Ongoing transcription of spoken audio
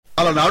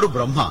అలనాడు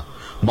బ్రహ్మ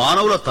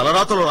మానవుల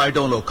తలరాతలు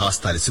రాయడంలో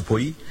కాస్త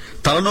అలసిపోయి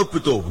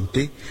తలనొప్పితో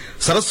ఉంటే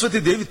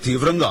సరస్వతీదేవి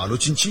తీవ్రంగా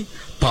ఆలోచించి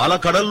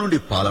పాలకడల నుండి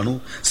పాలను,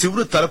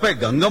 శివుడు తలపై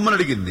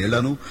గంగమ్మనడిగి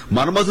నీళ్లను,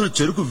 మన్మధుని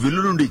చెరుకు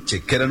విల్లు నుండి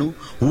చక్కెరను,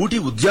 ఊటి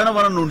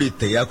ఉద్యానవనం నుండి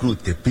తెయాకును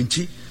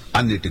తెప్పించి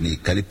అన్నిటినీ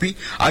కలిపి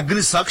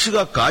అగ్ని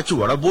సాక్షిగా కాచి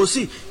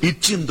వడబోసి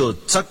ఇచ్చిందో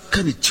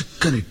చక్కని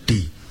చిక్కని టీ.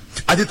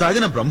 అది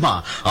తాగిన బ్రహ్మ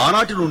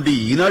ఆనాటి నుండి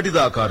ఈనాటి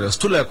దాకా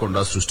రెస్టు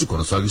లేకుండా సృష్టి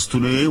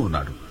కొనసాగిస్తూనే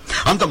ఉన్నాడు.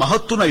 అంత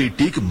మహత్తున ఈ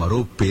టీకి మరో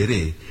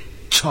పేరే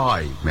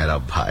ఛాయ్ మేరా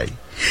భాయ్.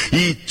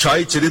 ఈ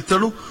ఛాయ్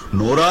చరిత్రను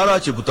నోరారా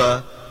చెబుతా,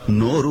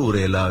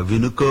 నోరూరేలా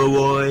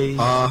వినుకోవోయ్.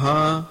 ఆహా.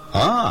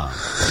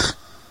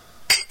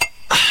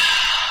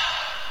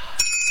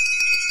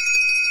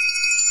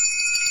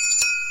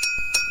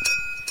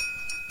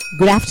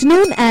 Good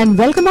afternoon and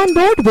welcome on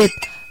board with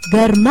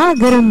Garma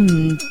Garam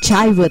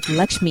Chai with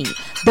Lakshmi,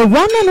 the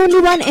one and only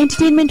one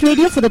entertainment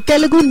radio for the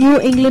Telugu New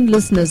England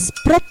listeners.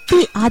 ప్రతి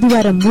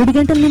ఆదివారం 3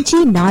 గంటల నుంచి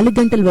 4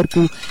 గంటల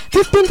వరకు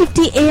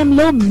 1550 AM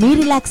లో మీ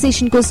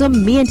రిలాక్సేషన్ కోసం,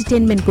 మీ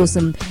ఎంటర్టైన్మెంట్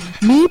కోసం,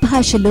 మీ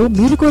భాషలో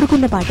మీరు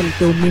కోరుకున్న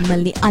పాటలతో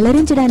మిమ్మల్ని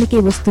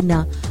అలరించడానికే వస్తున్న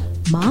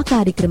మా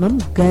కార్యక్రమం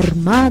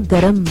గర్మా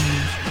గరం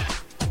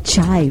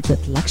చాయ్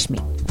విత్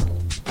లక్ష్మి.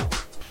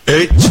 ఏ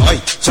ఛాయ్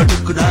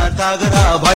చటుకునా తాగరా